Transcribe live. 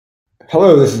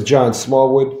Hello, this is John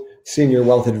Smallwood, Senior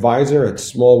Wealth Advisor at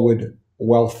Smallwood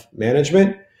Wealth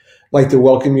Management. I'd like to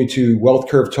welcome you to Wealth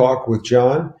Curve Talk with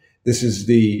John. This is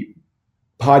the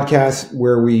podcast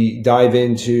where we dive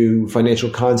into financial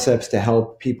concepts to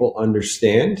help people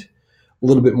understand a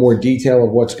little bit more detail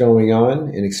of what's going on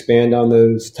and expand on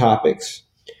those topics.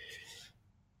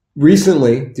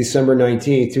 Recently, December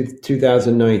 19th,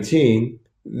 2019,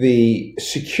 the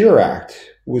Secure Act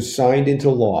was signed into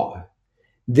law.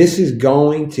 This is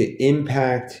going to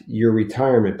impact your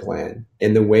retirement plan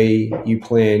and the way you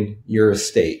plan your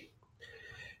estate.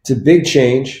 It's a big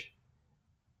change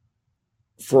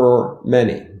for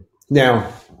many.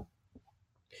 Now,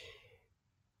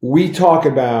 we talk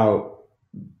about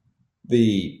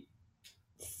the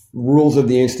rules of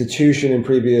the institution in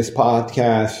previous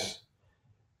podcasts,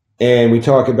 and we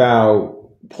talk about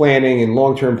planning and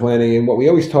long-term planning, and what we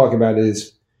always talk about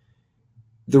is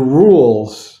the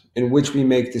rules in which we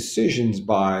make decisions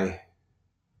by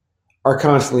are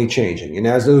constantly changing. And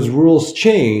as those rules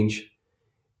change,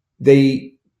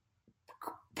 they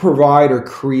provide or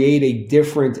create a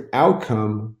different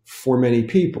outcome for many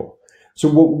people. So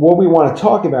what we want to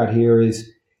talk about here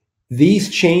is these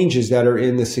changes that are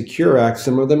in the Secure Act.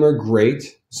 Some of them are great.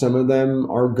 Some of them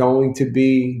are going to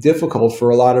be difficult for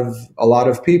a lot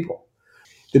of people.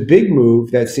 The big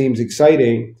move that seems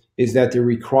exciting is that the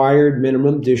required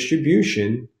minimum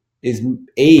distribution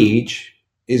age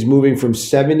is moving from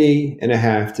 70 and a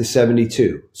half to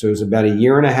 72. So it's about a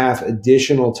year and a half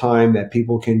additional time that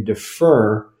people can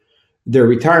defer their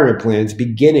retirement plans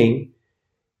beginning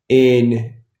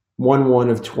in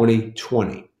 1/1 of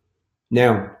 2020.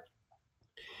 Now,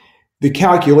 the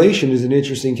calculation is an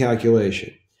interesting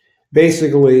calculation.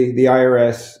 Basically, the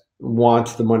IRS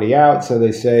wants the money out, so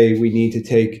they say we need to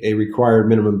take a required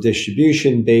minimum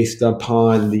distribution based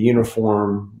upon the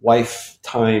uniform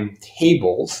lifetime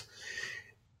tables.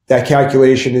 That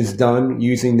calculation is done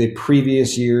using the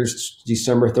previous year's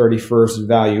December 31st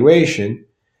valuation.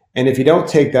 And if you don't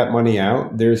take that money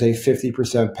out, there's a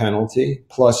 50% penalty,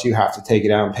 plus you have to take it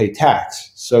out and pay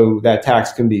tax. So that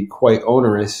tax can be quite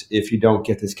onerous if you don't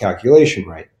get this calculation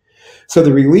right. So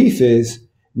the relief is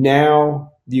now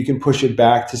you can push it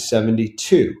back to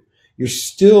 72. You're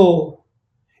still,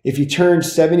 if you turn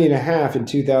 70 and a half in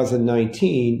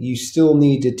 2019, you still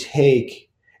need to take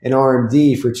an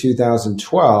RMD for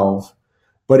 2012,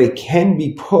 but it can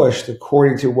be pushed,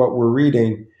 according to what we're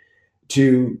reading,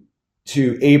 to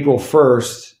April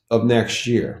 1st of next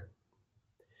year.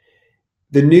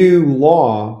 The new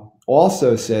law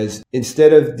also says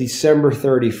instead of December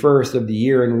 31st of the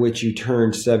year in which you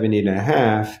turn 70 and a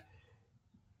half,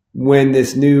 when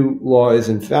this new law is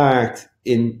in fact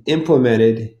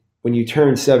implemented, when you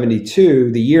turn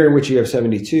 72, the year in which you have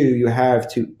 72, you have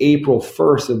to April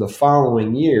 1st of the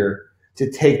following year to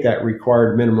take that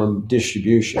required minimum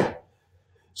distribution.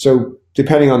 So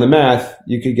depending on the math,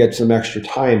 you could get some extra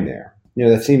time there.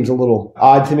 That seems a little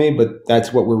odd to me, but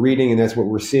that's what we're reading and that's what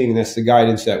we're seeing. And that's the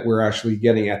guidance that we're actually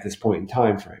getting at this point in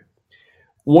time frame.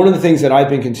 One of the things that I've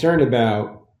been concerned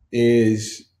about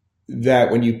is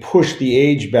that when you push the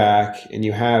age back and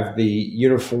you have the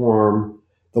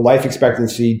life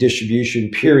expectancy distribution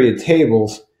period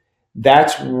tables,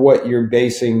 that's what you're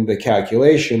basing the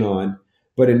calculation on.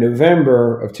 But in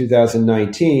November of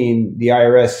 2019, the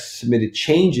IRS submitted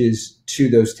changes to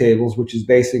those tables, which is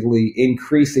basically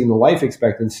increasing the life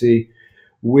expectancy,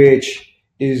 which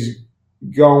is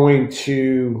going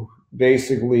to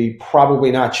basically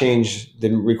probably not change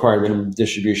the required minimum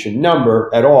distribution number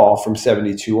at all from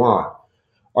 72 on.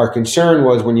 Our concern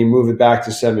was when you move it back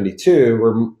to 72,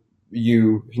 or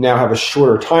you now have a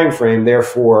shorter time frame,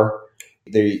 therefore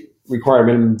the required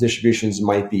minimum distributions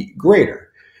might be greater.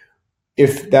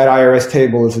 If that IRS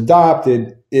table is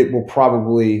adopted, it will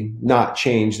probably not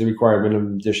change the required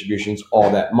minimum distributions all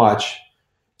that much,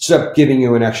 except giving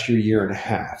you an extra year and a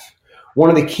half. One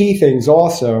of the key things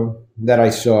also that I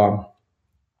saw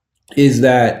is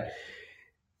that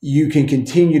you can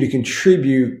continue to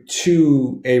contribute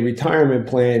to a retirement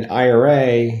plan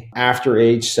IRA after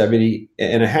age 70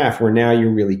 and a half, where now you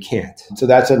really can't. So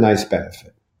that's a nice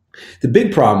benefit. The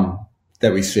big problem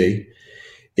that we see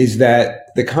is that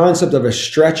the concept of a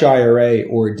stretch IRA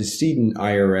or a decedent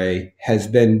IRA has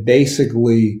been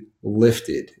basically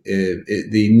lifted.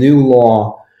 The new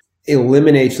law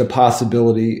eliminates the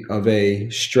possibility of a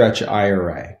stretch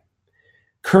IRA.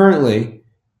 Currently,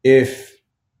 if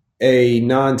a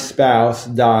non-spouse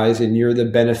dies and you're the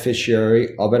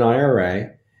beneficiary of an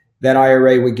IRA, that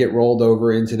IRA would get rolled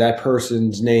over into that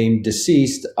person's named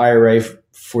deceased IRA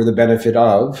for the benefit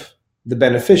of the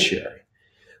beneficiary.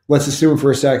 Let's assume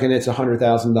for a second it's a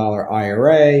 $100,000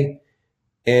 IRA.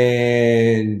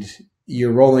 and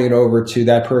you're rolling it over to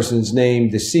that person's name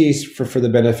deceased for the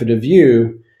benefit of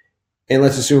you. And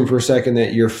let's assume for a second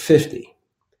that you're 50.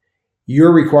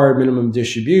 Your required minimum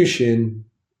distribution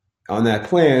on that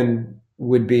plan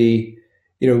would be,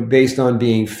 based on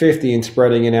being 50 and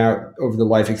spreading it out over the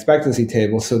life expectancy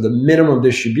table. So the minimum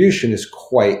distribution is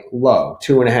quite low,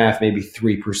 2.5%, maybe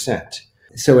 3%.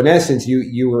 So in essence,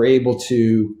 you were able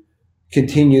to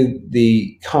continue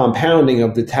the compounding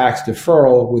of the tax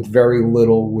deferral with very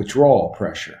little withdrawal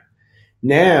pressure.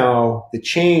 Now the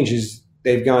change is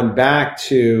they've gone back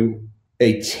to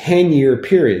a 10-year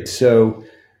period. So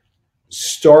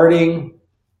starting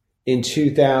in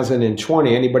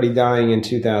 2020, anybody dying in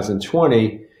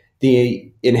 2020,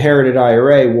 the inherited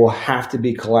IRA will have to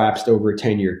be collapsed over a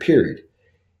 10-year period.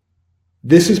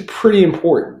 This is pretty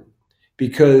important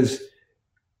because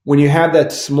when you have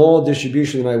that small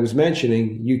distribution that I was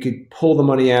mentioning, you could pull the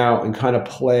money out and kind of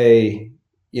play,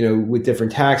 with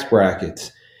different tax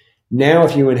brackets. Now,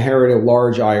 if you inherit a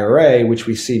large IRA, which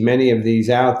we see many of these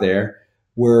out there,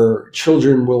 where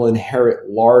children will inherit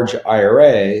large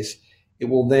IRAs, it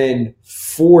will then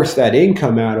force that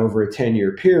income out over a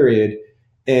 10-year period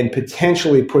and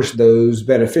potentially push those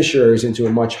beneficiaries into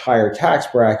a much higher tax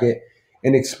bracket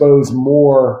and expose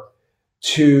more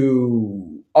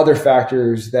to other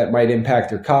factors that might impact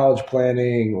their college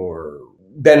planning or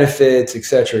benefits, et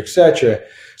cetera, et cetera.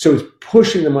 So it's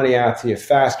pushing the money out to you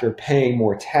faster, paying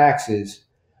more taxes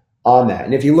on that.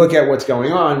 And if you look at what's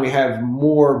going on, we have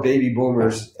more baby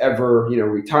boomers ever,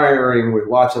 retiring with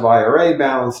lots of IRA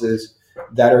balances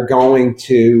that are going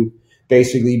to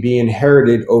basically be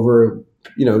inherited over,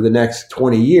 the next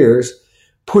 20 years,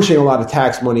 pushing a lot of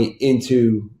tax money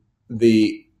into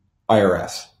the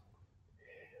IRS.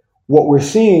 What we're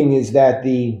seeing is that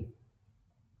the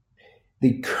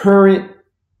current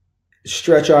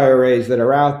stretch IRAs that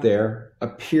are out there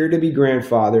appear to be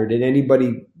grandfathered, and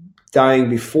anybody dying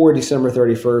before December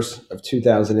 31st of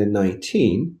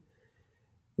 2019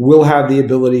 will have the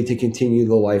ability to continue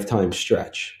the lifetime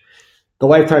stretch. The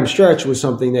lifetime stretch was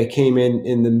something that came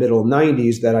in the middle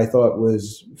 90s that I thought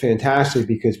was fantastic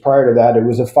because prior to that, it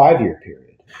was a 5-year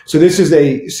period. So this is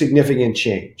a significant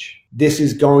change. This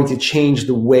is going to change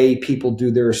the way people do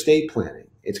their estate planning.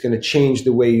 It's going to change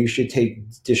the way you should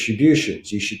take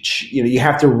distributions. You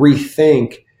have to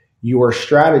rethink your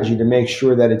strategy to make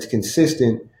sure that it's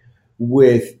consistent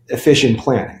with efficient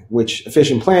planning, which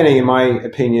efficient planning, in my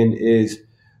opinion, is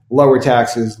lower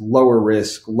taxes, lower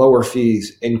risk, lower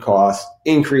fees and costs,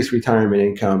 increase retirement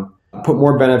income, put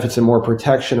more benefits and more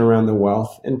protection around the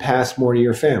wealth, and pass more to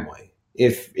your family.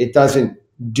 If it doesn't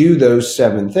do those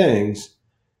 7 things,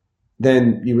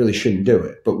 then you really shouldn't do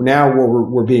it. But now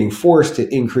we're being forced to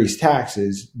increase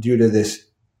taxes due to this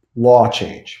law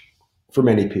change for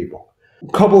many people.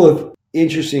 A couple of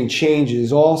interesting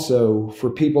changes also for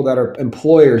people that are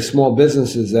employers, small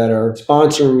businesses that are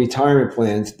sponsoring retirement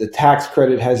plans. The tax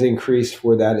credit has increased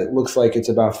for that. It looks like it's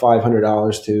about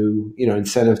 $500 to,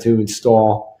 incentive to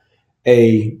install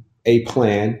a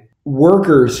plan.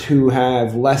 Workers who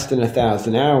have less than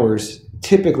 1,000 hours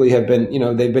typically have been,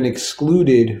 they've been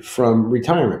excluded from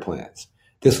retirement plans.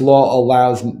 This law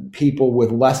allows people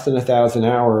with less than 1,000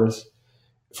 hours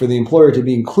for the employer to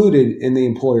be included in the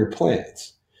employer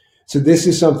plans. So this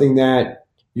is something that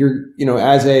you're,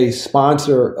 as a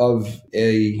sponsor of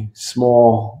a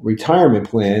small retirement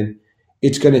plan,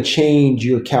 it's going to change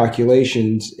your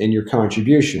calculations and your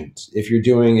contributions. If you're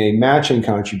doing a matching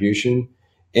contribution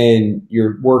and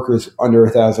your workers under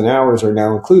 1,000 hours are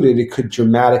now included, it could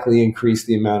dramatically increase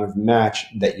the amount of match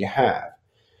that you have.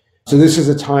 So this is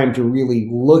a time to really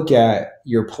look at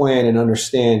your plan and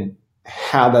understand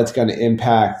how that's going to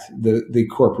impact the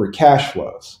corporate cash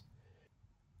flows.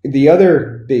 The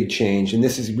other big change, and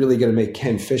this is really going to make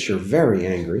Ken Fisher very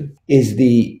angry, is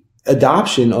the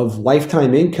adoption of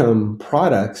lifetime income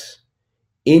products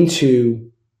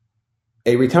into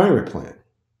a retirement plan.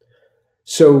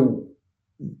 So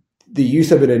the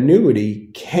use of an annuity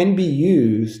can be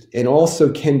used and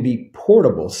also can be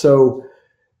portable. So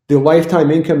the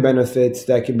lifetime income benefits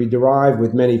that can be derived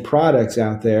with many products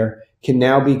out there can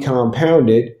now be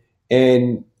compounded.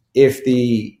 And if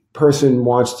the person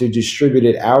wants to distribute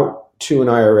it out to an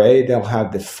IRA, they'll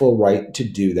have the full right to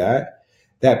do that.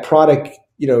 That product,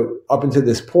 up until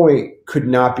this point could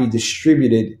not be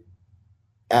distributed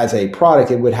as a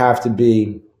product. It would have to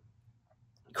be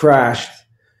crashed,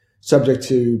 subject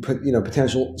to,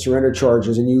 potential surrender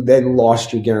charges, and you then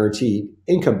lost your guaranteed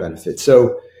income benefit.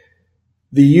 So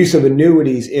the use of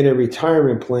annuities in a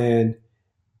retirement plan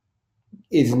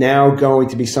is now going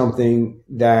to be something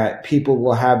that people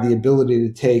will have the ability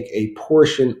to take a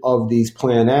portion of these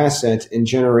plan assets and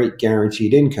generate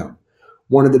guaranteed income.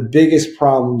 One of the biggest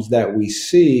problems that we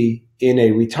see in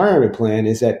a retirement plan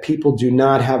is that people do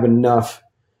not have enough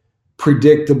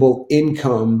predictable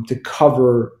income to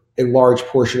cover a large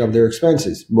portion of their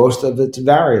expenses. Most of it's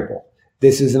variable.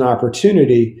 This is an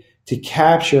opportunity to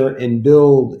capture and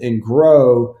build and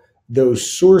grow those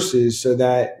sources so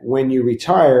that when you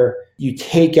retire, you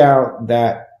take out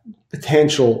that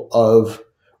potential of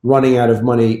running out of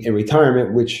money in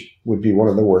retirement, which would be one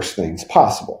of the worst things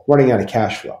possible, running out of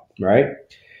cash flow, right?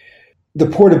 The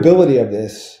portability of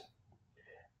this,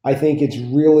 I think is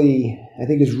really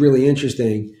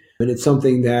interesting. And it's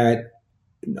something that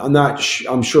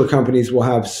I'm sure companies will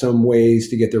have some ways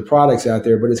to get their products out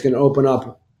there, but it's going to open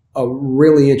up a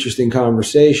really interesting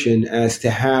conversation as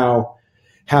to how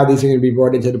these are going to be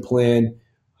brought into the plan,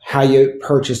 how you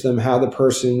purchase them, how the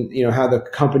person, how the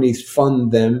companies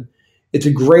fund them. It's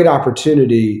a great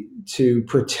opportunity to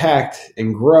protect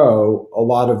and grow a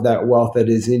lot of that wealth that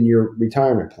is in your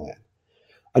retirement plan.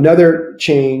 Another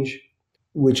change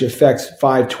which affects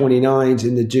 529s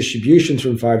and the distributions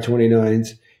from 529s,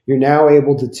 you're now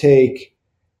able to take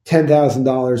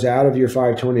 $10,000 out of your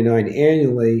 529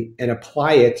 annually and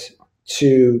apply it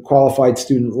to qualified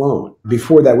student loan.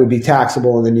 Before that would be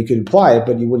taxable and then you could apply it,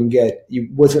 but you wouldn't get,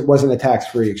 wasn't a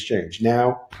tax-free exchange.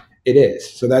 Now it is.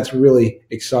 So that's really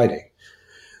exciting.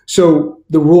 So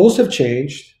the rules have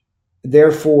changed.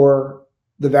 Therefore,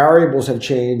 the variables have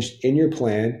changed in your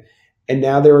plan. And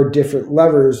now there are different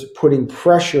levers putting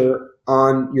pressure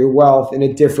on your wealth in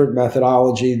a different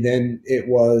methodology than it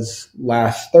was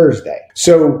last Thursday.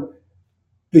 So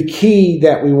the key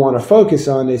that we want to focus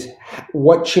on is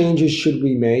what changes should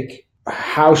we make?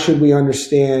 How should we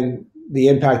understand the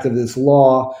impact of this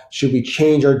law? Should we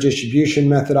change our distribution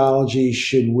methodology?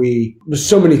 There's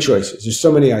so many choices. There's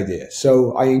so many ideas.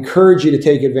 So I encourage you to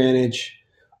take advantage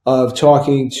of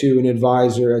talking to an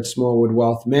advisor at Smallwood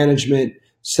Wealth Management.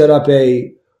 Set up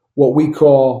what we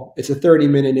call, it's a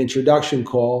 30-minute introduction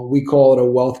call. We call it a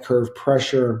wealth curve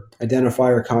pressure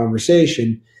identifier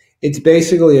conversation. It's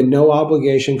basically a no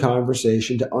obligation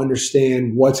conversation to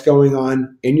understand what's going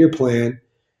on in your plan,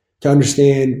 to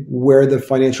understand where the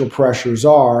financial pressures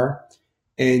are,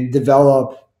 and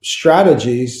develop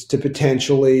strategies to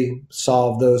potentially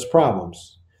solve those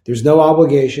problems. There's no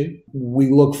obligation. We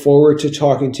look forward to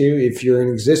talking to you. If you're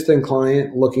an existing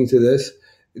client looking to this,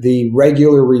 the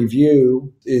regular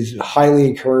review is highly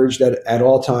encouraged at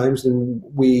all times, and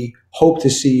we hope to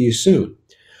see you soon.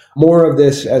 More of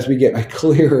this as we get a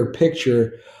clearer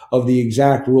picture of the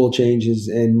exact rule changes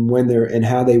and when they're and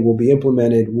how they will be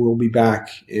implemented. We'll be back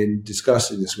in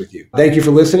discussing this with you. Thank you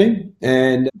for listening,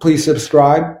 and please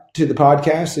subscribe to the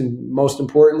podcast, and most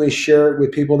importantly, share it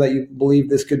with people that you believe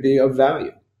this could be of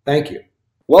value. Thank you.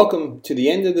 Welcome to the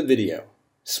end of the video.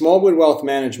 Smallwood Wealth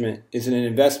Management is an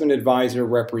investment advisor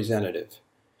representative.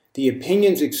 The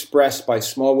opinions expressed by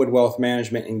Smallwood Wealth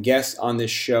Management and guests on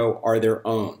this show are their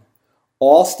own.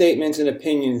 All statements and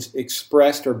opinions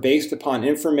expressed are based upon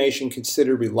information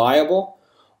considered reliable,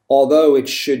 although it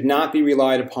should not be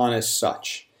relied upon as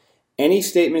such. Any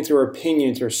statements or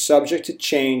opinions are subject to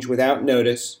change without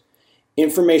notice.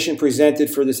 Information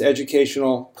presented for this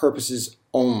educational purposes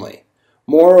only.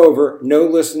 Moreover, no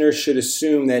listener should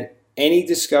assume that any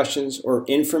discussions or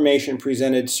information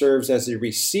presented serves as a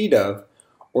receipt of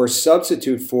or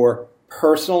substitute for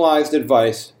personalized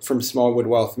advice from Smallwood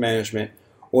Wealth Management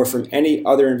or from any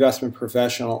other investment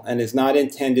professional, and is not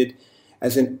intended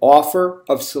as an offer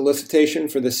of solicitation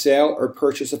for the sale or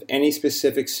purchase of any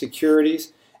specific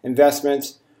securities,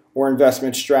 investments, or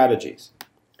investment strategies.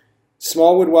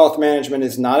 Smallwood Wealth Management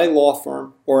is not a law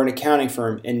firm or an accounting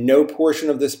firm, and no portion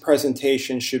of this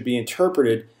presentation should be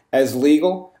interpreted as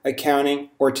legal, accounting,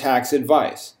 or tax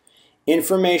advice.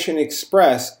 Information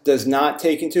expressed does not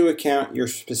take into account your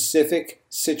specific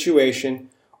situation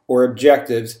or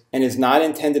objectives and is not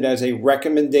intended as a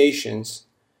recommendations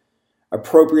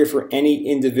appropriate for any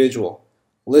individual.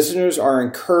 Listeners are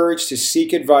encouraged to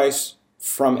seek advice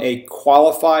from a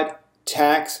qualified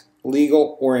tax,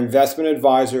 legal, or investment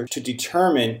advisor to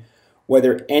determine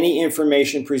whether any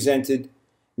information presented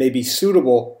may be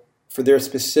suitable for their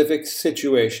specific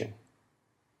situation.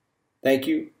 Thank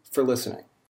you for listening.